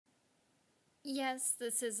Yes,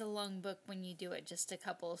 this is a long book when you do it just a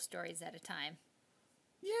couple of stories at a time.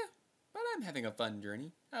 Yeah, but I'm having a fun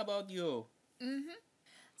journey. How about you? Mm-hmm.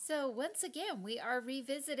 So once again, we are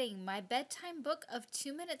revisiting my bedtime book of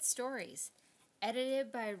 2-minute stories,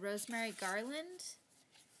 edited by Rosemary Garland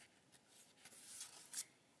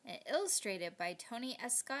and illustrated by Tony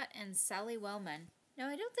Escott and Sally Wellman. Now,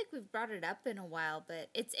 I don't think we've brought it up in a while, but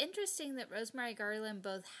it's interesting that Rosemary Garland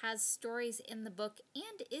both has stories in the book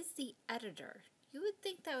and is the editor. You would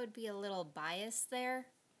think that would be a little biased there.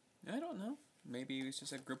 I don't know. Maybe it was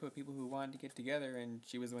just a group of people who wanted to get together and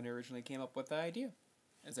she was the one who originally came up with the idea,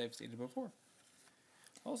 as I've stated before.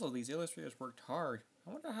 Also, these illustrators worked hard.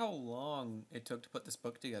 I wonder how long it took to put this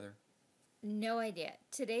book together. No idea.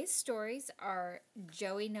 Today's stories are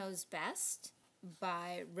Joey Knows Best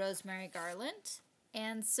by Rosemary Garland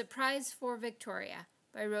and Surprise for Victoria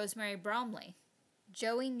by Rosemary Bromley.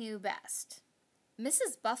 Joey knew best.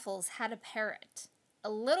 Mrs. Buffles had a parrot, a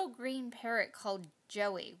little green parrot called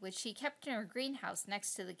Joey, which she kept in her greenhouse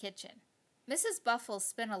next to the kitchen. Mrs. Buffles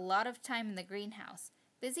spent a lot of time in the greenhouse,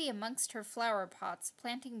 busy amongst her flower pots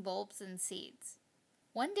planting bulbs and seeds.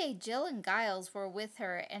 One day Jill and Giles were with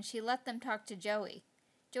her and she let them talk to Joey.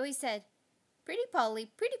 Joey said, pretty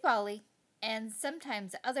Polly, and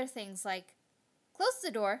sometimes other things like, close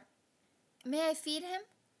the door. May I feed him?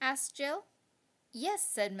 Asked Jill. Yes,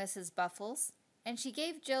 said Mrs. Buffles, and she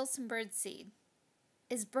gave Jill some birdseed.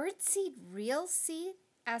 Is birdseed real seed?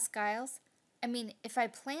 Asked Giles. I mean, if I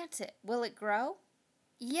plant it, will it grow?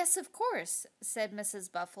 Yes, of course, said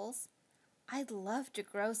Mrs. Buffles. I'd love to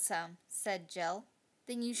grow some, said Jill.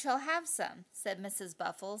 Then you shall have some, said Mrs.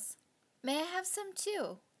 Buffles. May I have some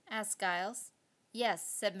too? Asked Giles. Yes,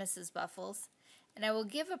 said Mrs. Buffles, and I will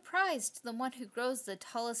give a prize to the one who grows the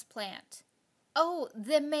tallest plant. Oh,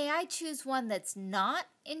 then may I choose one that's not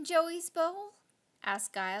in Joey's bowl?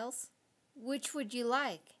 Asked Giles. Which would you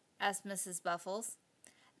like? Asked Mrs. Buffles.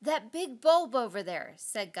 That big bulb over there,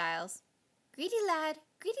 said Giles. Greedy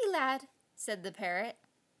lad, said the parrot.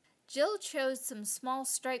 Jill chose some small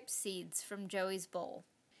striped seeds from Joey's bowl,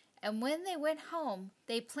 and when they went home,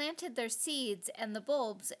 they planted their seeds and the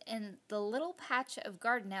bulbs in the little patch of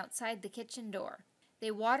garden outside the kitchen door. They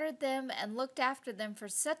watered them and looked after them for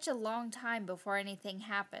such a long time before anything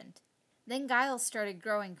happened. Then Giles started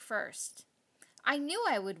growing first. I knew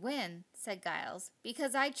I would win, said Giles,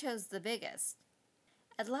 because I chose the biggest.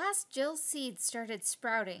 At last Jill's seeds started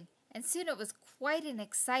sprouting, and soon it was quite an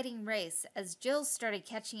exciting race as Jill started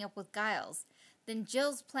catching up with Giles. Then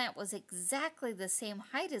Jill's plant was exactly the same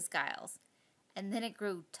height as Giles, and then it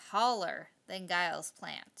grew taller than Giles'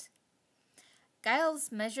 plant.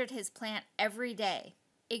 Giles measured his plant every day.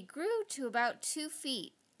 It grew to about 2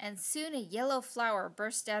 feet, and soon a yellow flower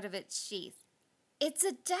burst out of its sheath. It's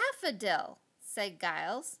a daffodil, said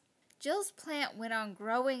Giles. Jill's plant went on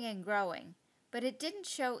growing and growing, but it didn't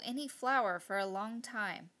show any flower for a long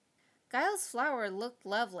time. Giles' flower looked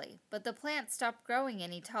lovely, but the plant stopped growing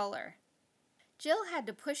any taller. Jill had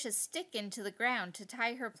to push a stick into the ground to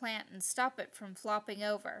tie her plant and stop it from flopping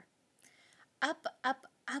over. Up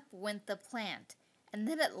went the plant, and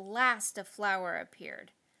then at last a flower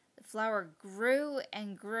appeared. The flower grew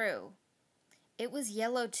and grew. It was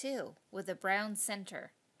yellow too, with a brown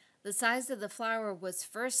center. The size of the flower was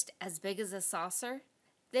first as big as a saucer,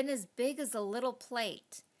 then as big as a little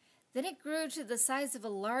plate. Then it grew to the size of a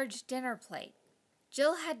large dinner plate.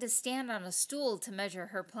 Jill had to stand on a stool to measure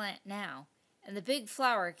her plant now, and the big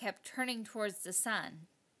flower kept turning towards the sun.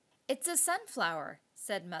 It's a sunflower,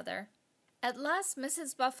 said Mother. At last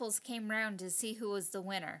Mrs. Buffles came round to see who was the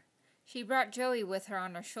winner. She brought Joey with her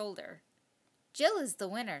on her shoulder. Jill is the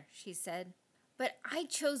winner, she said. But I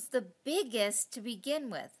chose the biggest to begin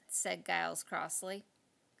with, said Giles crossly.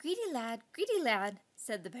 Greedy lad,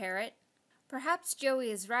 said the parrot. Perhaps Joey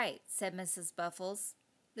is right, said Mrs. Buffles.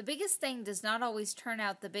 The biggest thing does not always turn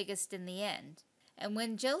out the biggest in the end, and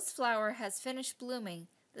when Jill's flower has finished blooming,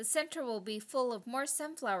 the center will be full of more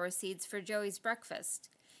sunflower seeds for Joey's breakfast.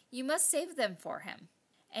 You must save them for him.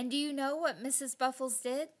 And do you know what Mrs. Buffles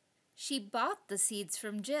did? She bought the seeds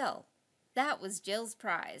from Jill. That was Jill's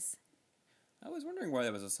prize. I was wondering why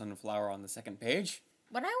there was a sunflower on the second page.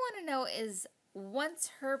 What I want to know is,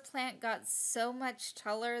 once her plant got so much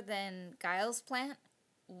taller than Giles' plant,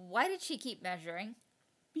 why did she keep measuring?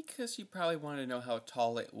 Because she probably wanted to know how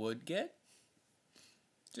tall it would get.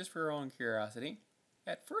 Just for her own curiosity.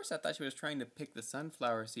 At first I thought she was trying to pick the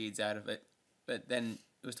sunflower seeds out of it, but then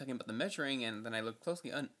it was talking about the measuring, and then I looked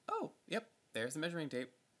closely and oh, yep, there's the measuring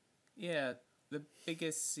tape. Yeah, the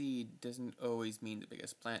biggest seed doesn't always mean the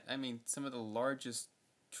biggest plant. I mean, some of the largest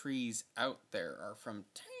trees out there are from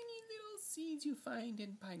tiny little seeds you find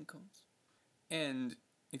in pine cones. And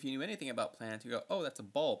if you knew anything about plants, you go, oh, that's a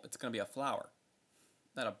bulb. It's going to be a flower.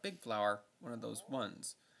 Not a big flower, one of those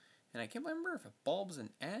ones. And I can't remember if a bulb's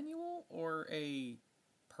an annual or a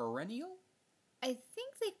perennial. I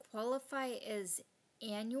think they qualify as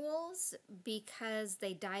annuals because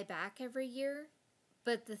they die back every year.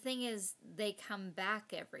 But the thing is, they come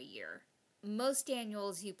back every year. Most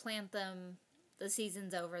annuals, you plant them, the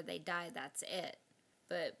season's over, they die, that's it.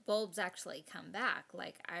 But bulbs actually come back,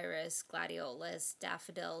 like iris, gladiolus,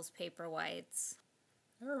 daffodils, paperwhites.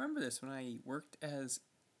 I remember this when I worked as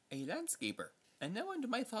a landscaper. And now onto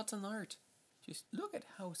my thoughts on art. Just look at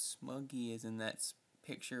how smug he is in that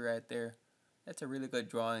picture right there. That's a really good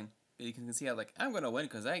drawing. But you can see how, like, I'm going to win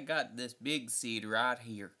because I got this big seed right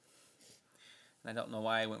here. And I don't know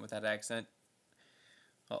why I went with that accent.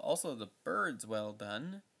 Well, also, the bird's well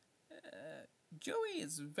done. Joey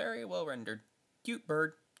is very well rendered. Cute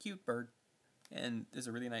bird, cute bird. And there's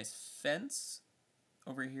a really nice fence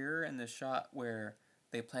over here in the shot where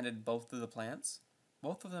they planted both of the plants.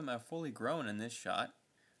 Both of them are fully grown in this shot.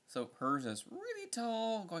 So hers is really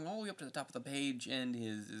tall, going all the way up to the top of the page, and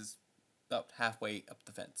his is about halfway up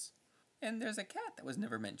the fence. And there's a cat that was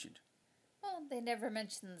never mentioned. Well, they never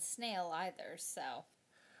mentioned the snail either, so.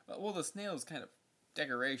 Well, the snail's kind of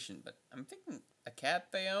decoration, but I'm thinking a cat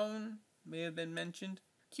they own may have been mentioned.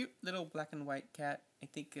 Cute little black and white cat. I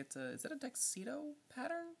think it's is that a tuxedo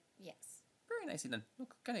pattern? Yes. Very nicely done.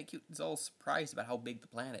 Look, kind of cute. It's all surprised about how big the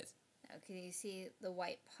plant is. Now, can you see the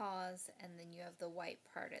white paws, and then you have the white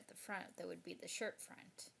part at the front that would be the shirt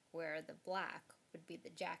front, where the black would be the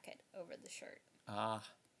jacket over the shirt. Ah,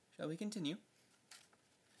 shall we continue?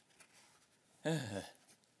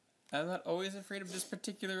 I'm not always afraid of this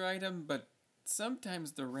particular item, but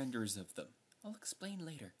sometimes the renders of them. I'll explain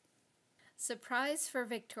later. Surprise for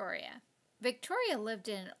Victoria. Victoria lived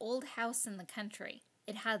in an old house in the country.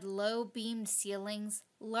 It had low beamed ceilings,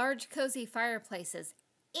 large cozy fireplaces,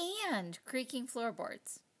 and creaking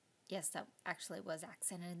floorboards. Yes, that actually was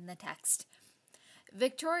accented in the text.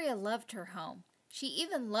 Victoria loved her home. She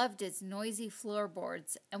even loved its noisy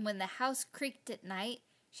floorboards, and when the house creaked at night,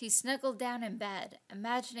 she snuggled down in bed,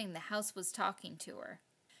 imagining the house was talking to her.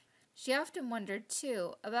 She often wondered,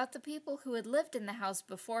 too, about the people who had lived in the house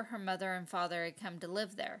before her mother and father had come to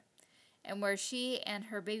live there, and where she and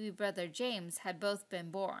her baby brother James had both been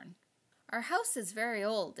born. "Our house is very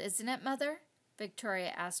old, isn't it, Mother?"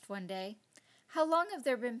 Victoria asked one day. "How long have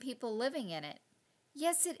there been people living in it?"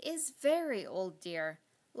 "Yes, it is very old, dear.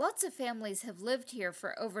 Lots of families have lived here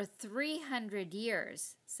for over 300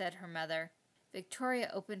 years, said her mother. Victoria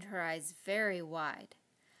opened her eyes very wide.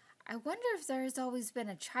 "I wonder if there has always been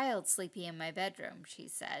a child sleeping in my bedroom," she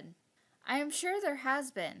said. "I am sure there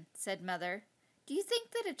has been," said Mother. "Do you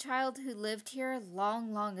think that a child who lived here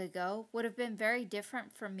long, long ago would have been very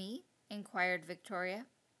different from me?" inquired Victoria.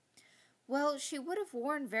 "Well, she would have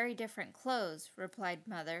worn very different clothes," replied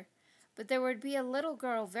Mother, "but there would be a little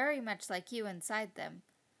girl very much like you inside them.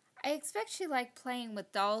 I expect she liked playing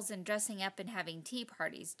with dolls and dressing up and having tea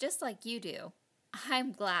parties, just like you do."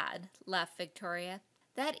 "I'm glad," laughed Victoria.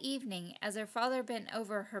 That evening, as her father bent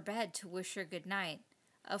over her bed to wish her good night,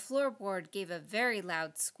 a floorboard gave a very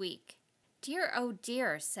loud squeak. "Dear, oh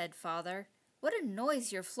dear," said Father. "What a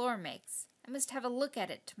noise your floor makes. I must have a look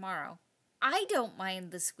at it tomorrow." "I don't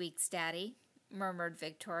mind the squeaks, Daddy," murmured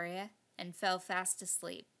Victoria, and fell fast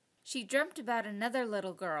asleep. She dreamt about another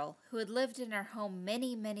little girl who had lived in her home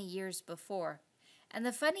many, many years before, and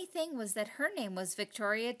the funny thing was that her name was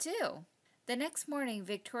Victoria, too. The next morning,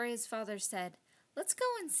 Victoria's father said, "Let's go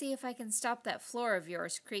and see if I can stop that floor of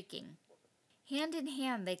yours creaking." Hand in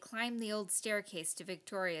hand, they climbed the old staircase to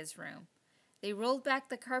Victoria's room. They rolled back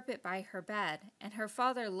the carpet by her bed, and her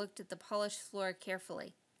father looked at the polished floor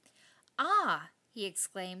carefully. "Ah!" he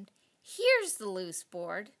exclaimed, "here's the loose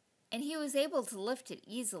board," and he was able to lift it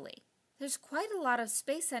easily. "There's quite a lot of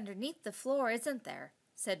space underneath the floor, isn't there?"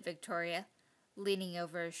 said Victoria, leaning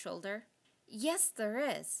over his shoulder. "Yes, there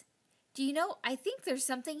is. Do you know, I think there's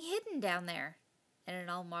something hidden down there." And in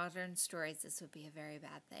all modern stories, this would be a very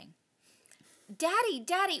bad thing. "Daddy,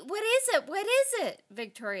 Daddy, what is it? What is it?"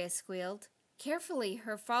 Victoria squealed. Carefully,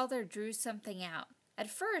 her father drew something out.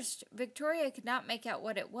 At first, Victoria could not make out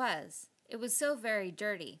what it was. It was so very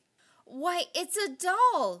dirty. "Why, it's a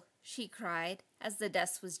doll!" she cried, as the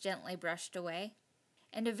dust was gently brushed away.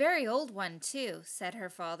 "And a very old one, too," said her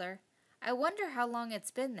father. "I wonder how long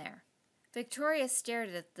it's been there." Victoria stared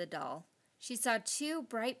at the doll. She saw two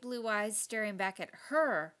bright blue eyes staring back at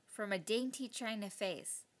her from a dainty china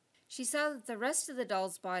face. She saw that the rest of the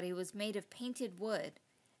doll's body was made of painted wood,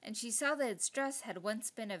 and she saw that its dress had once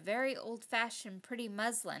been a very old-fashioned pretty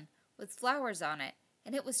muslin with flowers on it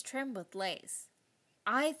and it was trimmed with lace.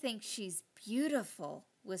 "I think she's beautiful,"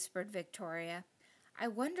 whispered Victoria. "I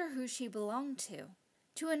wonder who she belonged to."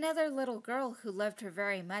 "To another little girl who loved her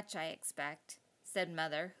very much, I expect," said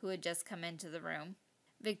Mother, who had just come into the room.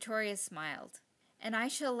 Victoria smiled. "And I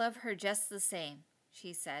shall love her just the same,"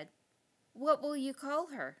 she said. "What will you call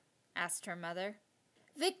her?" asked her mother.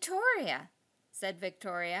 "Victoria," said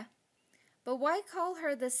Victoria. "But why call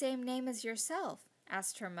her the same name as yourself?"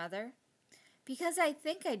 asked her mother. "Because I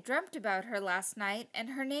think I dreamt about her last night,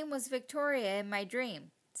 and her name was Victoria in my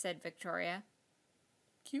dream," said Victoria.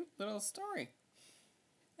 Cute little story.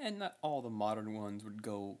 And not all the modern ones would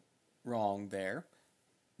go wrong there.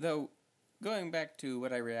 Though, going back to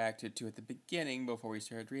what I reacted to at the beginning before we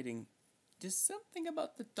started reading, just something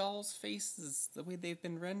about the dolls' faces, the way they've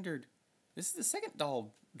been rendered. This is the second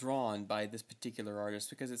doll drawn by this particular artist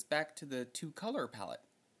because it's back to the two-color palette.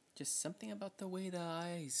 Just something about the way the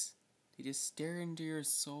eyes, they just stare into your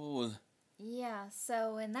soul. Yeah,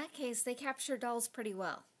 so in that case, they capture dolls pretty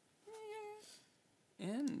well.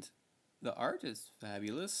 And the art is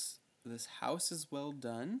fabulous. This house is well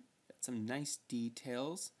done. Got some nice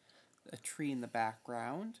details. A tree in the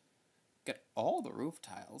background. Got all the roof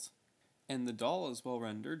tiles. And the doll is well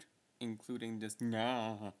rendered, including just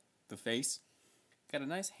the face. Got a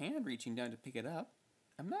nice hand reaching down to pick it up.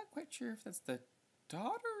 I'm not quite sure if that's the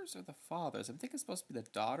daughters or the fathers. I'm thinking it's supposed to be the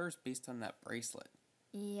daughters based on that bracelet.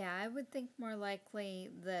 Yeah, I would think more likely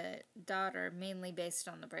the daughter, mainly based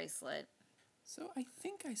on the bracelet. So I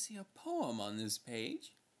think I see a poem on this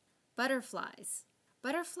page. Butterflies.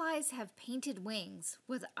 Butterflies have painted wings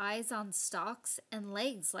with eyes on stalks and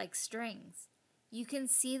legs like strings. You can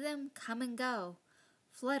see them come and go,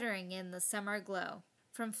 fluttering in the summer glow.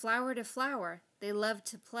 From flower to flower, they love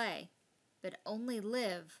to play, but only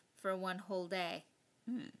live for one whole day.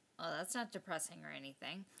 Oh, that's not depressing or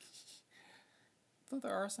anything. Though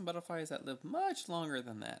there are some butterflies that live much longer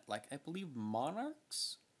than that, like I believe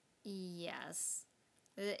monarchs. Yes.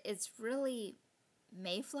 It's really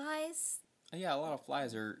mayflies. Yeah, a lot of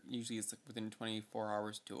flies are usually it's like within 24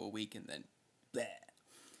 hours to a week and then bleh.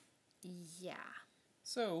 Yeah.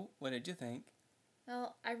 So, what did you think?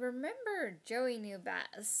 Well, I remember Joey Knew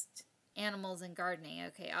Best. Animals and Gardening.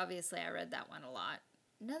 Okay, obviously I read that one a lot.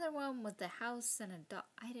 Another one with the house and a dog.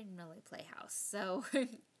 I didn't really play house, so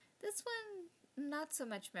this one, not so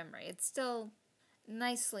much memory. It's still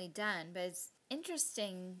nicely done, but it's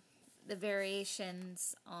interesting the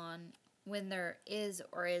variations on when there is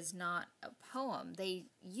or is not a poem. They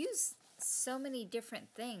use so many different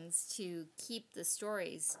things to keep the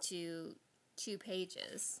stories to 2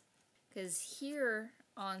 pages. Because here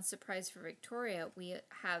on Surprise for Victoria, we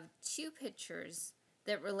have 2 pictures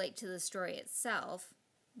that relate to the story itself,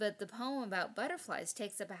 but the poem about butterflies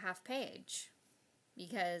takes up a half page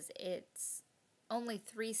because it's only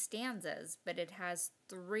 3 stanzas, but it has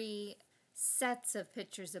 3 sets of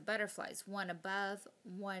pictures of butterflies, one above,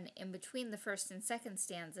 one in between the first and second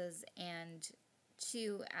stanzas, and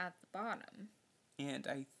 2 at the bottom. And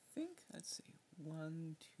I think, let's see,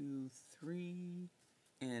 1, 2, 3,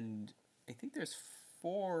 and I think there's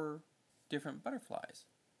 4 different butterflies,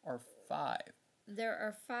 or 5. There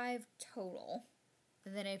are 5 total.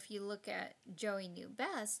 And then if you look at Joey Knew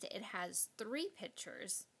Best, it has 3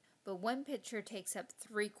 pictures, but one picture takes up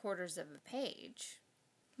 3/4 of a page.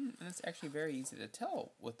 And it's actually very easy to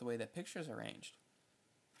tell with the way that pictures are arranged.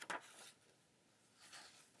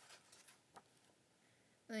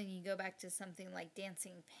 And then you go back to something like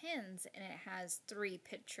Dancing Pins, and it has 3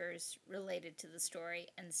 pictures related to the story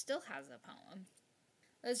and still has a poem.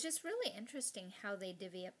 It's just really interesting how they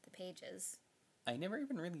divvy up the pages. I never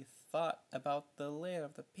even really thought about the layout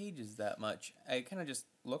of the pages that much. I kind of just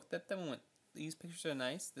looked at them and went, these pictures are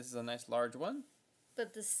nice. This is a nice large one.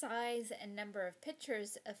 But the size and number of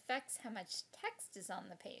pictures affects how much text is on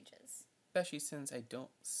the pages. Especially since I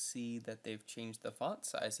don't see that they've changed the font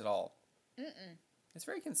size at all. It's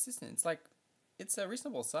very consistent. It's like, it's a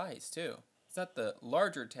reasonable size too. It's not the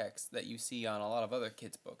larger text that you see on a lot of other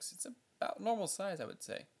kids' books. It's about normal size, I would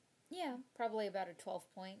say. Yeah, probably about a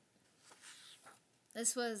 12 point.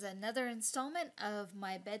 This was another installment of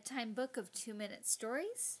my bedtime book of 2-minute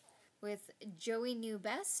stories with Joey Knew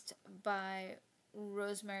Best by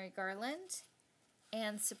Rosemary Garland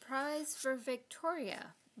and Surprise for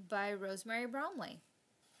Victoria by Rosemary Bromley.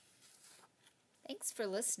 Thanks for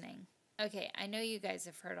listening. Okay, I know you guys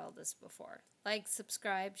have heard all this before. Like,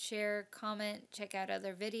 subscribe, share, comment, check out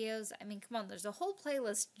other videos. I mean, come on, there's a whole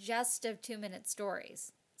playlist just of 2-minute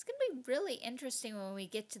stories. It's going to be really interesting when we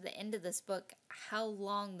get to the end of this book how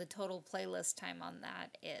long the total playlist time on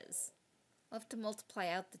that is. We'll have to multiply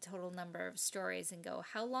out the total number of stories and go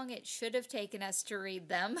how long it should have taken us to read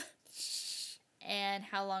them and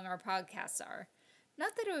how long our podcasts are.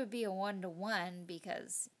 Not that it would be a 1-to-1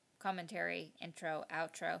 because commentary, intro,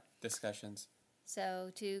 outro. Discussions.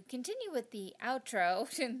 So to continue with the outro,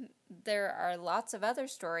 there are lots of other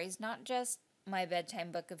stories, not just my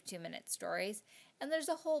bedtime book of 2-minute stories, and there's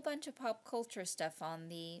a whole bunch of pop culture stuff on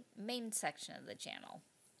the main section of the channel.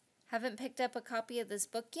 Haven't picked up a copy of this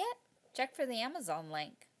book yet? Check for the Amazon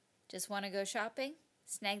link. Just want to go shopping?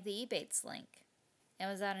 Snag the Ebates link.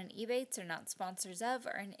 Amazon and Ebates are not sponsors of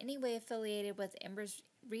or in any way affiliated with Ember's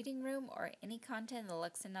Reading Room or any content in the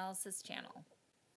Lux Analysis channel.